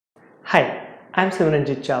Hi, I'm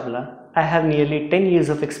Simranjit Chawla. I have nearly 10 years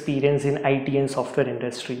of experience in IT and software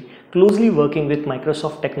industry, closely working with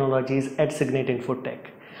Microsoft technologies at Cygnet Infotech.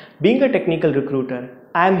 Being a technical recruiter,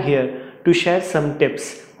 I am here to share some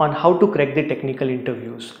tips on how to crack the technical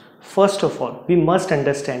interviews. First of all, we must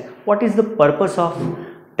understand what is the purpose of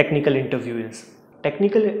technical interview is.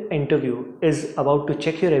 Technical interview is about to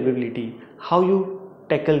check your ability, how you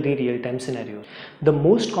tackle the real-time scenarios. The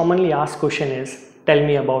most commonly asked question is, tell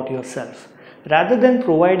me about yourself. Rather than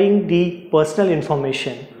providing the personal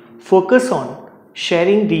information, focus on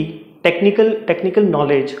sharing the technical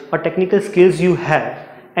knowledge or technical skills you have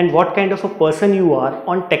and what kind of a person you are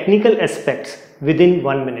on technical aspects within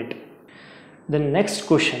 1 minute. The next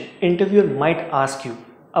question interviewer might ask you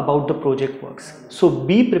about the project works. So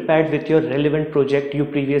be prepared with your relevant project you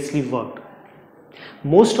previously worked.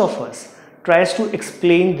 Most of us tries to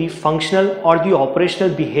explain the functional or the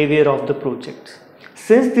operational behavior of the project.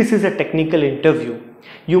 Since this is a technical interview,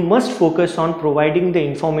 you must focus on providing the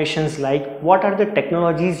informations like what are the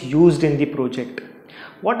technologies used in the project,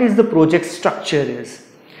 what is the project structure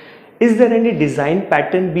is there any design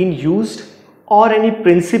pattern being used or any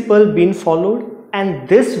principle being followed, and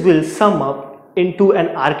this will sum up into an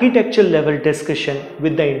architecture level discussion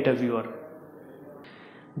with the interviewer.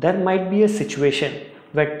 There might be a situation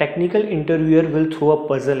where technical interviewer will throw a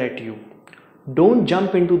puzzle at you. Don't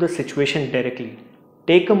jump into the situation directly.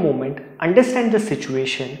 Take a moment, understand the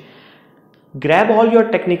situation, grab all your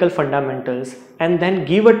technical fundamentals and then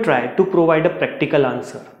give a try to provide a practical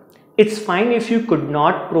answer. It's fine if you could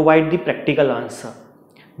not provide the practical answer.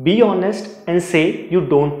 Be honest and say you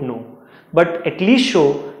don't know, but at least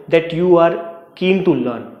show that you are keen to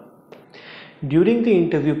learn. During the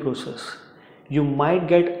interview process, you might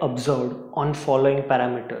get observed on following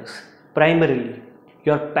parameters. Primarily,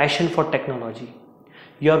 your passion for technology,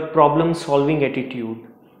 your problem solving attitude,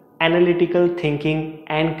 analytical thinking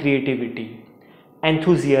and creativity,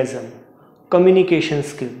 enthusiasm, communication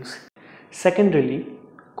skills. Secondarily,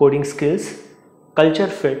 coding skills, culture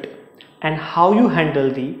fit, and how you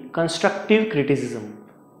handle the constructive criticism.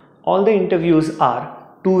 All the interviews are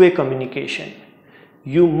two-way communication.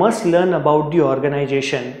 You must learn about the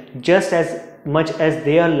organization just as much as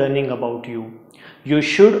they are learning about you. You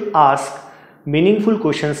should ask meaningful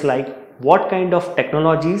questions like what kind of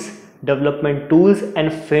technologies, development tools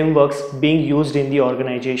and frameworks being used in the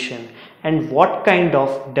organization and what kind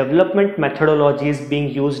of development methodologies being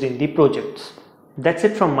used in the projects. That's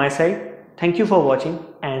it from my side. Thank you for watching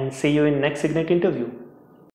and see you in next Cygnet interview.